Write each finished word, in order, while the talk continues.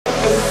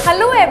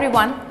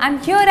everyone, I'm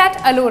here at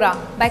Alora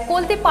by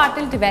Kolte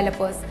Patil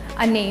Developers,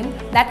 a name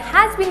that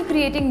has been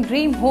creating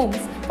dream homes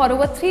for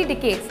over 3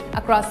 decades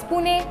across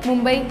Pune,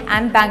 Mumbai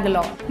and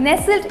Bangalore.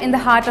 Nestled in the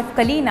heart of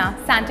Kalina,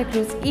 Santa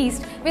Cruz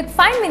East with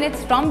 5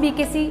 minutes from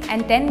BKC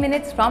and 10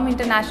 minutes from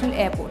International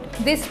Airport.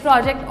 This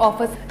project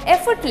offers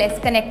effortless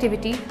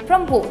connectivity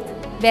from both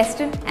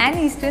western and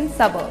eastern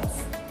suburbs.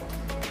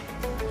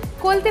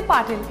 Kolte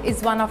Patil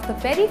is one of the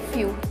very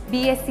few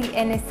BSc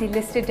NSC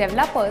listed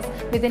developers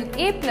with an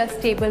A+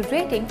 stable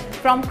rating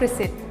from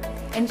CRISIL,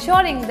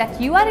 ensuring that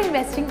you are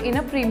investing in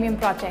a premium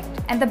project.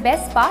 And the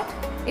best part,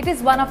 it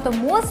is one of the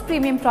most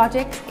premium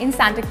projects in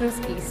Santa Cruz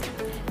East.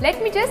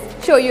 Let me just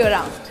show you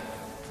around.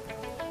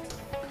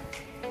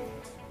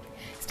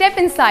 Step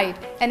inside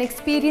and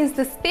experience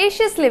the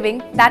spacious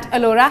living that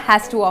Alora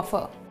has to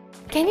offer.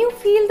 Can you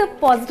feel the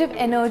positive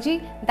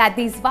energy that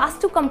these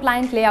Vastu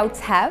compliant layouts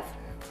have?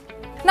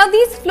 Now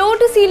these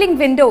floor-to-ceiling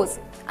windows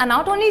are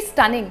not only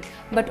stunning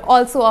but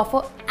also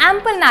offer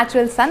ample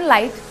natural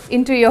sunlight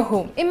into your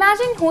home.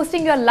 Imagine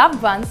hosting your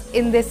loved ones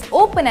in this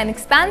open and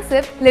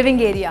expansive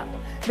living area,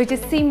 which is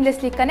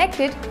seamlessly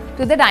connected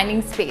to the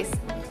dining space.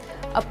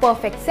 A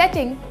perfect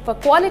setting for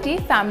quality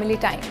family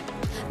time.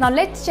 Now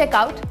let's check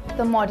out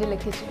the modular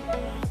kitchen.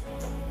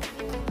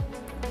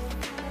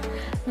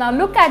 Now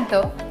look at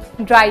the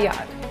dry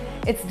yard.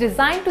 It's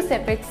designed to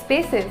separate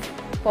spaces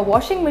for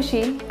washing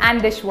machine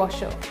and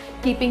dishwasher,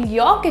 keeping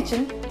your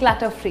kitchen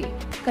clutter-free.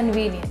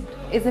 Convenient,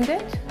 isn't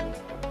it?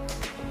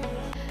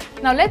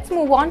 Now let's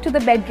move on to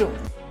the bedroom.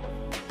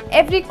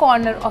 Every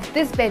corner of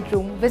this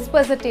bedroom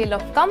whispers a tale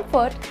of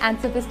comfort and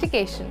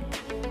sophistication.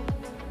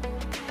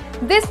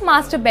 This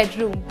master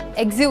bedroom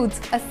exudes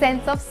a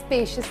sense of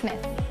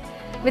spaciousness.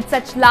 With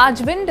such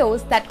large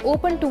windows that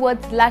open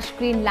towards lush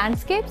green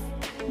landscapes,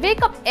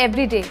 wake up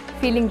every day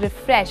feeling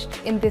refreshed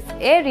in this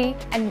airy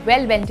and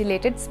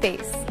well-ventilated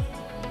space.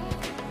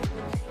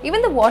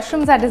 Even the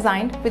washrooms are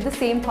designed with the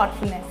same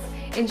thoughtfulness,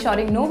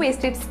 ensuring no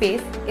wasted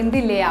space in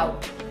the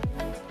layout.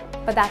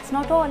 But that's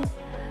not all.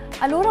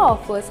 Alora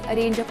offers a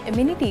range of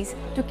amenities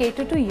to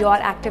cater to your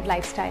active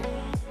lifestyle.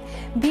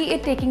 Be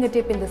it taking a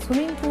dip in the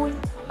swimming pool,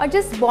 or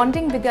just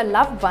bonding with your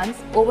loved ones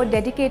over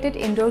dedicated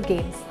indoor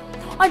games,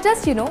 or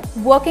just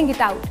working it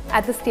out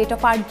at the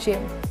state-of-art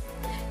gym.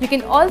 You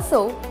can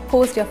also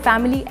host your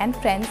family and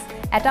friends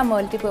at our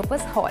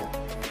multi-purpose hall.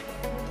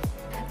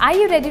 Are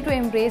you ready to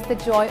embrace the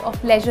joy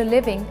of leisure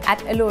living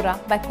at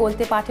Alora by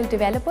Kolte Patil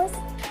Developers?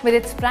 With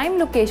its prime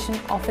location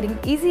offering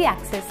easy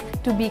access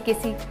to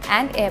BKC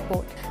and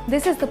airport,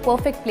 this is the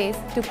perfect place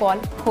to call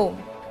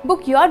home.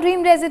 Book your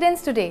dream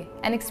residence today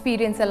and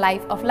experience a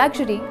life of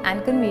luxury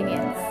and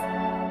convenience.